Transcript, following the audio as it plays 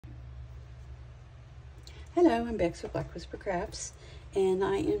Hello, I'm Bex with Black Whisper Crafts, and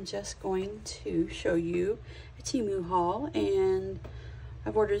I am just going to show you a Temu haul. And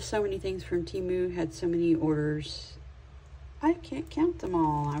I've ordered so many things from Temu, had so many orders, I can't count them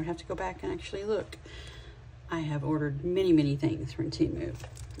all. I would have to go back and actually look. I have ordered many things from Temu.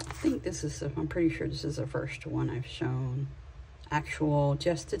 I think this is, I'm pretty sure this is the first one I've shown actual,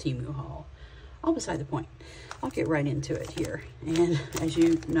 just a Temu haul. All beside the point. I'll get right into it here. And as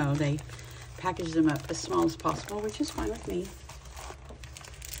you know, they package them up as small as possible, which is fine with me.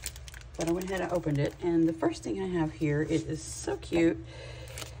 But I went ahead and opened it, and the first thing I have here, it is so cute.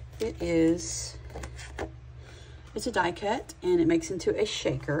 It's a die cut, and it makes into a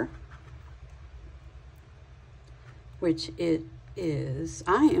shaker, which it is.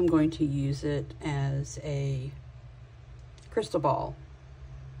 I am going to use it as a crystal ball.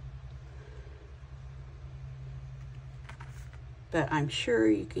 But I'm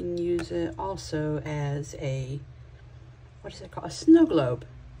sure you can use it also as a, what is it called? A snow globe.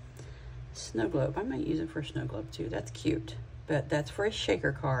 Snow globe. I might use it for a snow globe too. That's cute. But that's for a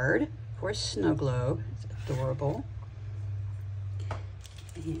shaker card, for a snow globe. It's adorable.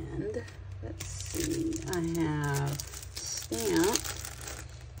 And let's see, I have stamp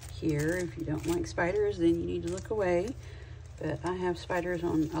here. If you don't like spiders, then you need to look away. But I have spiders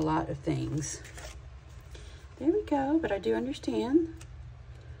on a lot of things. There we go, but I do understand.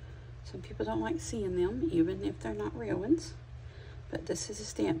 Some people don't like seeing them, even if they're not real ones. But this is a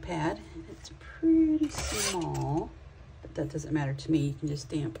stamp pad. It's pretty small, but that doesn't matter to me. You can just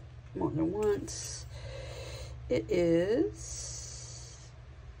stamp more than once. It is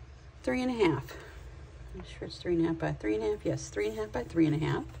 3.5. I'm sure it's 3.5 by 3.5. Yes, 3.5 by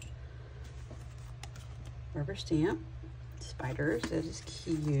 3.5. Rubber stamp. Spiders, that is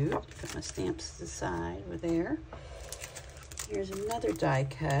cute. Put my stamps to the side over there. Here's another die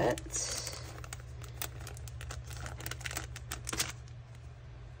cut.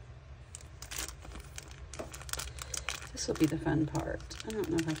 This will be the fun part. I don't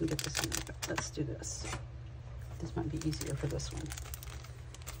know if I can get this in there, but let's do this. This might be easier for this one.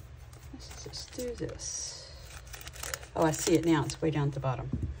 Let's just do this. Oh, I see it now. It's way down at the bottom.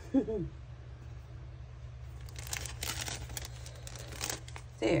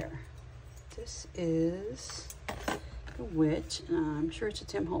 There. This is the witch. I'm sure it's a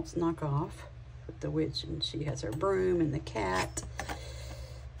Tim Holtz knockoff with the witch, and she has her broom and the cat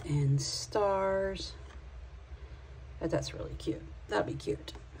and stars. But that's really cute. That'd be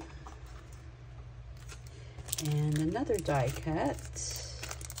cute. And another die cut.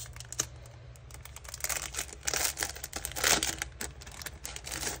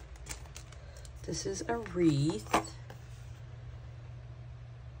 This is a wreath.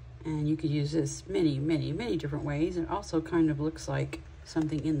 And you could use this many different ways. It also kind of looks like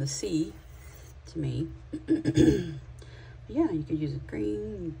something in the sea to me. Yeah, you could use it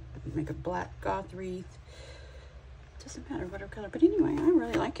green, make a black goth wreath. Doesn't matter whatever color. But anyway, I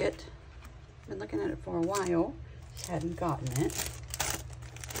really like it. Been looking at it for a while. Just hadn't gotten it.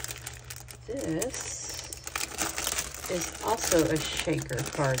 This is also a shaker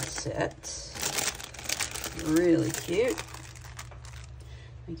card set. Really cute.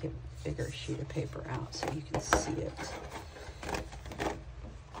 Let me get a bigger sheet of paper out so you can see it.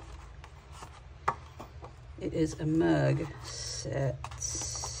 It is a mug set.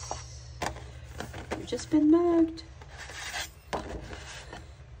 You've just been mugged.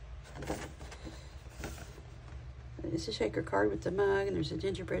 It's a shaker card with the mug, and there's a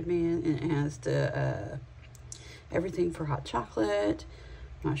gingerbread man, and it has the everything for hot chocolate.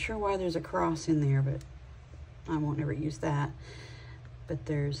 Not sure why there's a cross in there, but I won't ever use that. But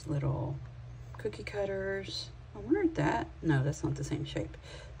there's little cookie cutters. I wondered that. No, that's not the same shape.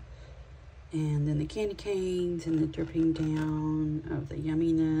 And then the candy canes and the dripping down of the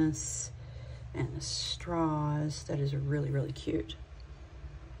yumminess and the straws. That is really cute.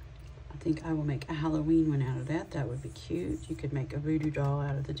 I think I will make a Halloween one out of that. That would be cute. You could make a voodoo doll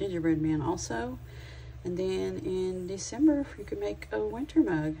out of the gingerbread man also. And then in December, you could make a winter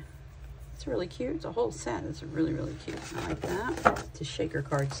mug. It's really cute. It's a whole set. It's really cute. I like that. It's a shaker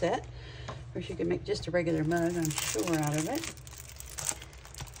card set. Or you can make just a regular mug, I'm sure, out of it.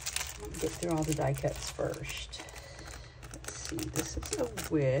 Let me get through all the die cuts first. Let's see. This is a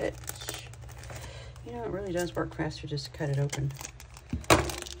witch. You know, it really does work faster just to cut it open.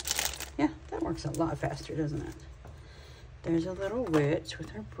 Yeah, that works a lot faster, doesn't it? There's a little witch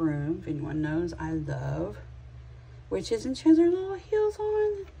with her broom. If anyone knows, I love witches, and she has her little heels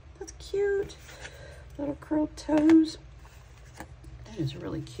on. That's cute. Little curled toes. That is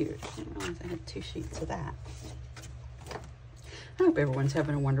really cute. I didn't realize I had 2 sheets of that. I hope everyone's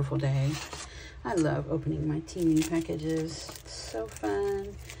having a wonderful day. I love opening my Temu packages. It's so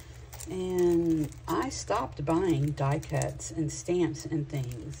fun. And I stopped buying die cuts and stamps and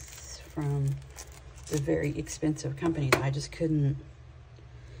things from the very expensive companies. I just couldn't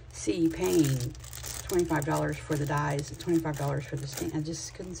see paying $25 for the dies and $25 for the stamp. I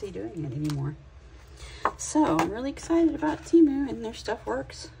just couldn't see doing it anymore. So I'm really excited about Temu, and their stuff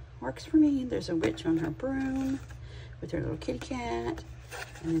works for me. There's a witch on her broom with her little kitty cat.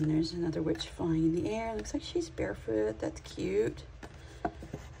 And then there's another witch flying in the air. Looks like she's barefoot. That's cute.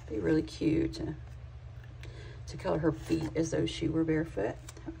 Be really cute to color her feet as though she were barefoot.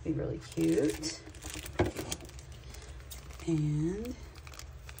 That would be really cute. And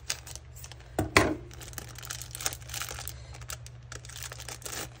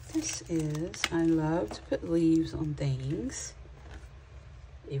this is, I love to put leaves on things,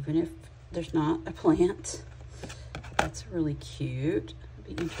 even if there's not a plant. That's really cute.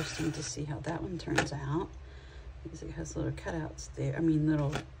 It'd be interesting to see how that one turns out, because it has little cutouts there. I mean,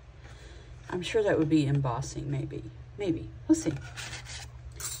 little, I'm sure that would be embossing, maybe. We'll see.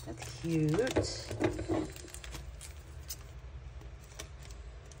 That's cute.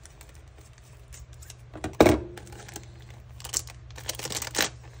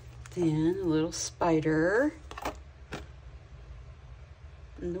 Then a little spider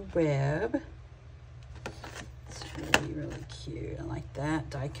in the web. It's really, really cute. I like that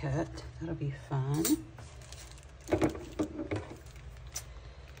die cut. That'll be fun.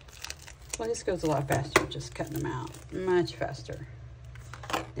 Well, this goes a lot faster, just cutting them out. Much faster.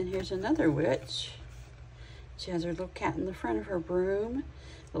 Then here's another witch. She has her little cat in the front of her broom.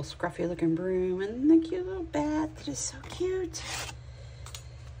 Little scruffy looking broom. And the cute little bat that is so cute.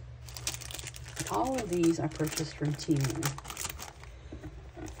 All of these I purchased from Temu.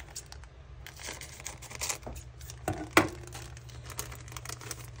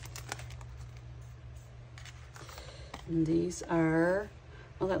 And these are,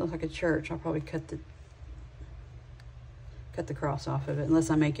 well, that looks like a church. I'll probably cut the cross off of it, unless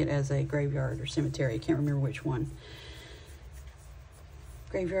I make it as a graveyard or cemetery. I can't remember which one.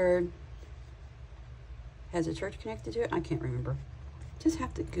 Graveyard has a church connected to it. I can't remember. Just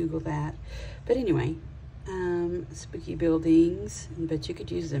have to Google that. But anyway, spooky buildings, but you could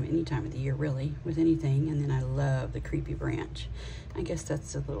use them any time of the year, really, with anything. And then I love the creepy branch. I guess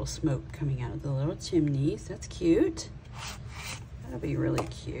that's a little smoke coming out of the little chimneys. That's cute. That'll be really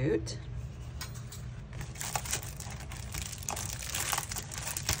cute.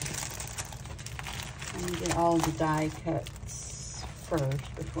 I'm gonna get all the die cuts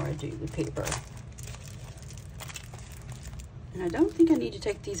first before I do the paper. And I don't think I need to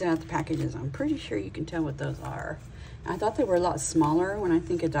take these out of the packages. I'm pretty sure you can tell what those are. I thought they were a lot smaller. When I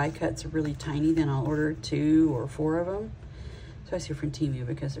think a die cut's really tiny, then I'll order 2 or 4 of them. Especially from Temu,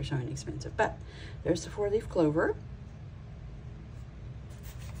 because they're so inexpensive. But there's the 4-leaf clover.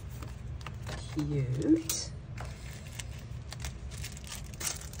 Cute.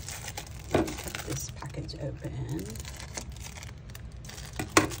 Cut this package open.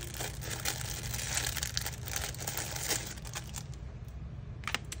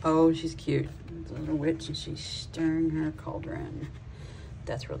 Oh, she's cute. The little witch, and she's stirring her cauldron.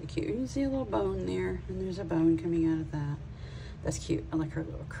 That's really cute. You see a little bone there, and there's a bone coming out of that. That's cute. I like her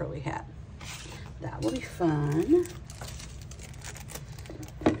little curly hat. That will be fun.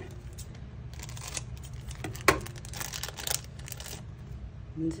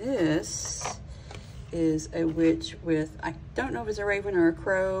 This is a witch with, I don't know if it's a raven or a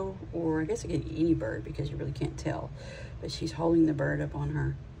crow, or I guess it could be any bird because you really can't tell. But she's holding the bird up on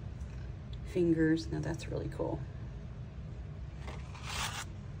her fingers. Now that's really cool.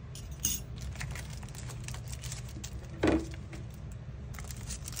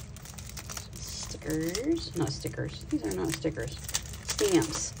 Stickers, not stickers. These are not stickers.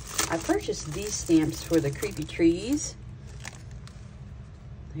 Stamps. I purchased these stamps for the creepy trees.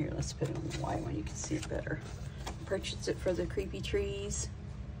 Here, let's put it on the white one. You can see it better. Purchased it for the creepy trees.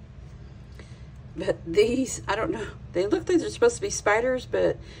 But these, I don't know. They look like they're supposed to be spiders,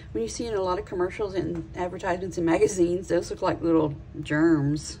 but when you see in a lot of commercials and advertisements in magazines, those look like little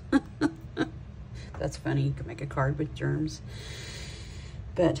germs. That's funny. You can make a card with germs.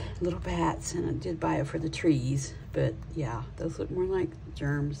 But little bats, and I did buy it for the trees. But yeah, those look more like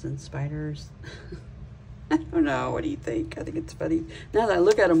germs than spiders. I don't know. What do you think? I think it's funny. Now that I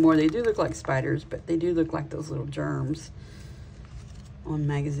look at them more, they do look like spiders, but they do look like those little germs on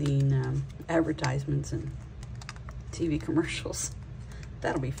magazine advertisements and TV commercials.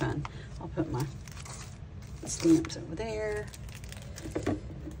 That'll be fun. I'll put my stamps over there.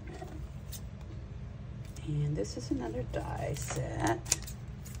 And this is another die set.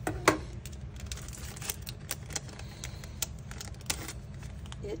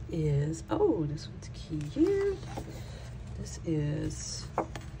 is, oh, this one's cute. This is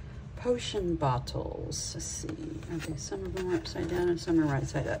potion bottles. Let's see. Okay, some of them are upside down and some are right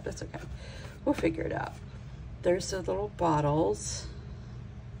side up. That's okay. We'll figure it out. There's the little bottles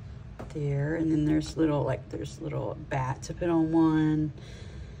there, and then there's little, like, there's little bat to put on one,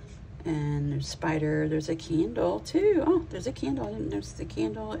 and there's spider. There's a candle too. Oh, there's a candle. I didn't notice the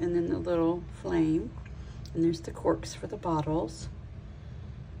candle, and then the little flame, and there's the corks for the bottles.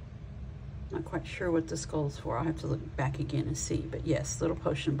 Not quite sure what the skull's for. I'll have to look back again and see. But yes, little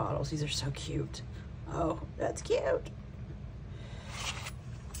potion bottles. These are so cute. Oh, that's cute.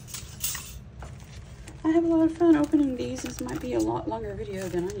 I have a lot of fun opening these. This might be a lot longer video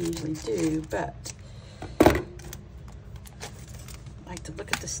than I usually do, but I like to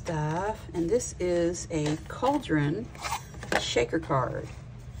look at the stuff. And this is a cauldron shaker card.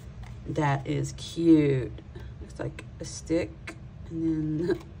 That is cute. Looks like a stick, and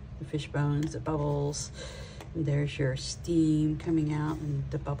then the fish bones, the bubbles, and there's your steam coming out and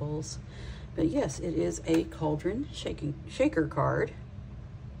the bubbles. But yes, it is a cauldron shaker card.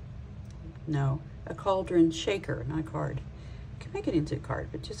 No, a cauldron shaker, not a card. You can make it into a card,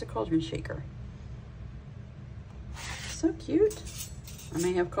 but just a cauldron shaker. So cute. I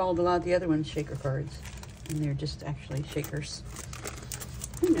may have called a lot of the other ones shaker cards, and they're just actually shakers.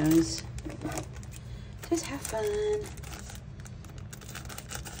 Who knows? Just have fun.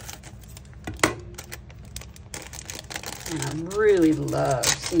 And I really love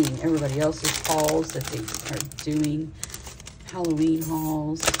seeing everybody else's hauls that they are doing, Halloween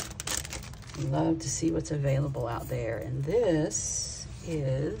hauls. Love to see what's available out there. And this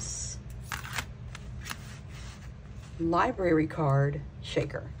is library card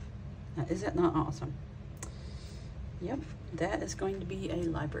shaker. Now, is that not awesome? Yep, that is going to be a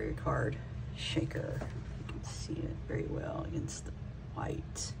library card shaker. You can see it very well against the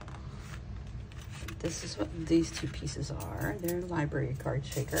white. This is what these two pieces are. They're library card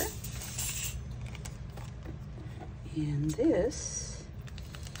shaker. And this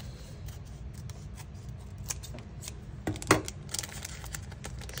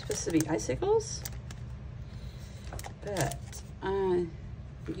is supposed to be icicles, but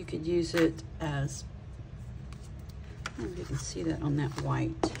you could use it as, I don't know if you can see that on that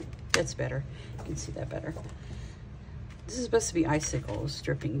white. That's better. You can see that better. This is supposed to be icicles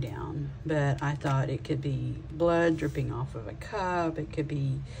dripping down, but I thought it could be blood dripping off of a cup. It could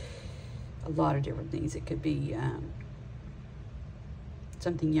be a lot of different things. It could be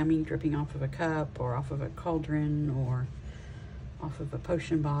something yummy dripping off of a cup, or off of a cauldron, or off of a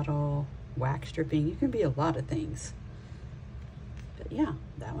potion bottle, wax dripping. It can be a lot of things. But yeah,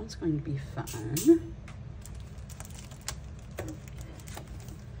 that one's going to be fun.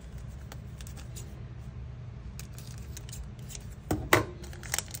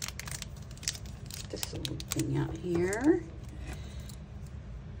 This little thing out here.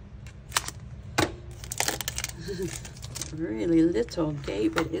 Really little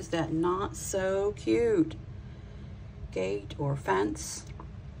gate, but is that not so cute? Gate or fence.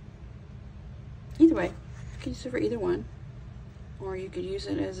 Either way, you can use it for either one. Or you could use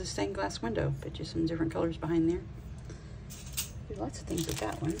it as a stained glass window. Put you some different colors behind there. There's lots of things with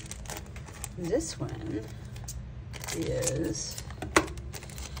that one. This one is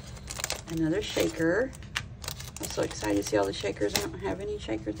another shaker. I'm so excited to see all the shakers. I don't have any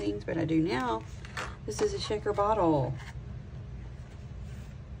shaker things, but I do now. This is a shaker bottle.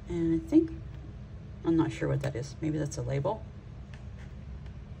 And I think, I'm not sure what that is. Maybe that's a label.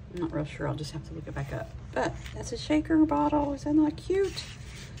 I'm not real sure. I'll just have to look it back up. But that's a shaker bottle. Is that not cute?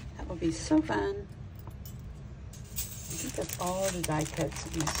 That will be so fun. I think that's all the die cuts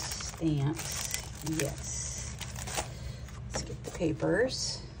and stamps. Yes. Let's get the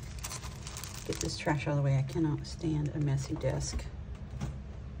papers. Get this trash out of the way. I cannot stand a messy desk.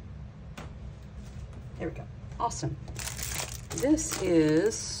 There we go. Awesome. This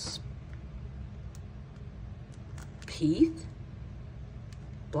is Peath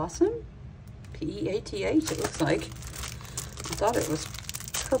Blossom? P-E-A-T-H, it looks like. I thought it was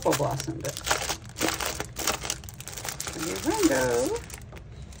Purple Blossom, but Rainbow.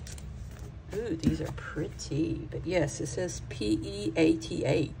 Ooh, these are pretty. But yes, it says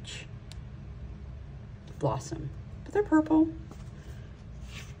P-E-A-T-H. Blossom. But they're purple.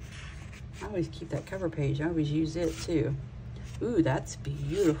 I always keep that cover page. I always use it too. Ooh, that's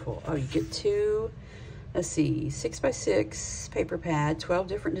beautiful. Oh, you get two, let's see, 6x6 paper pad, 12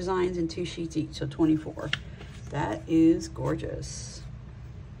 different designs and 2 sheets each, so 24. That is gorgeous.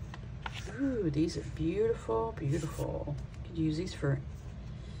 Ooh, these are beautiful, beautiful. You could use these for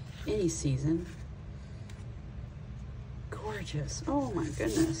any season. gorgeous. Oh my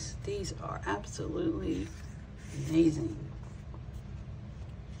goodness. These are absolutely amazing.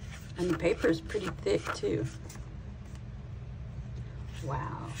 And the paper is pretty thick too.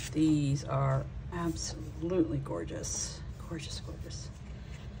 Wow, these are absolutely gorgeous. Gorgeous, gorgeous.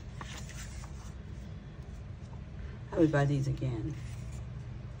 I would buy these again.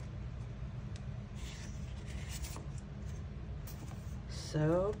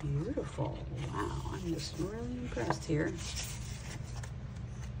 So beautiful. Wow, I'm just really impressed here.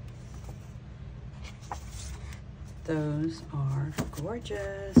 Those are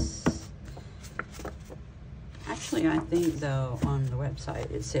gorgeous. Actually, I think though on the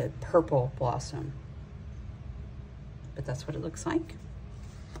website it said Purple Blossom, but that's what it looks like.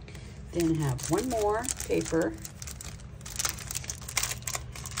 Then I have one more paper.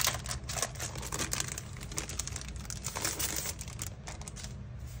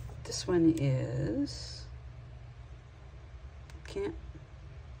 This one is, can't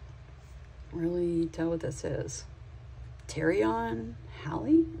really tell what that says. Terrion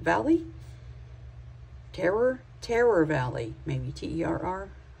Valley? Terror Valley, maybe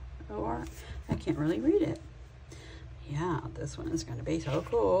T-E-R-R-O-R. I can't really read it. Yeah, this one is going to be so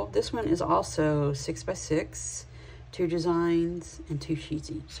cool. This one is also 6x6, 2 designs, and 2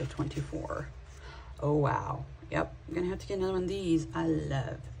 sheets each, so 24. Oh, wow. Yep, I'm going to have to get another one of these. I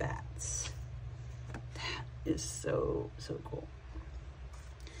love bats. That is so, so cool.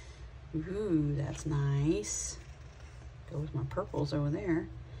 Ooh, that's nice. Go with my purples over there.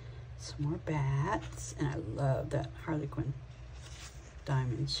 Some more bats, and I love that Harlequin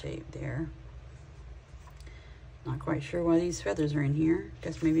diamond shape there. Not quite sure why these feathers are in here.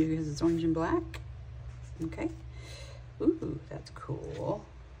 Guess maybe because it's orange and black. Okay. Ooh, that's cool.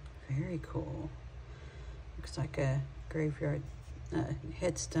 Very cool. Looks like a graveyard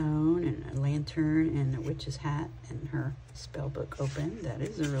headstone and a lantern and a witch's hat and her spell book open. That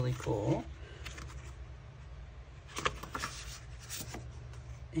is really cool.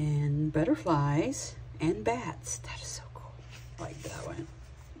 And butterflies and bats. That is so cool. I like that one.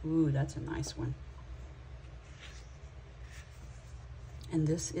 Ooh, that's a nice one. And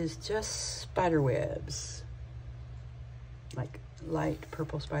this is just spider webs. Like light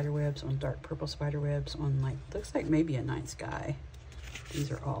purple spider webs on dark purple spider webs on like, looks like maybe a night sky. These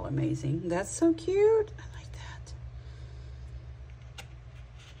are all amazing. That's so cute. I like that.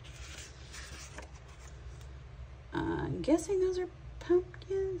 I'm guessing those are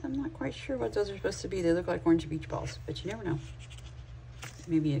pumpkins. I'm not quite sure what those are supposed to be. They look like orange beach balls, but you never know.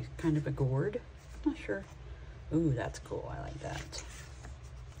 Maybe a kind of a gourd. Not sure. Ooh, that's cool. I like that.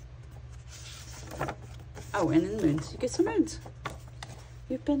 Oh, and then moons. You get some moons.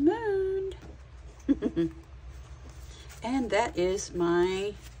 You've been mooned. And that is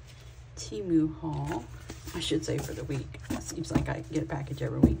my Temu haul. I should say for the week. It seems like I get a package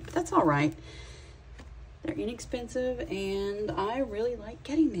every week, but that's all right. They're inexpensive, and I really like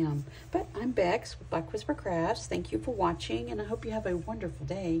getting them. But I'm Bex with Black Whisper Crafts. Thank you for watching, and I hope you have a wonderful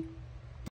day.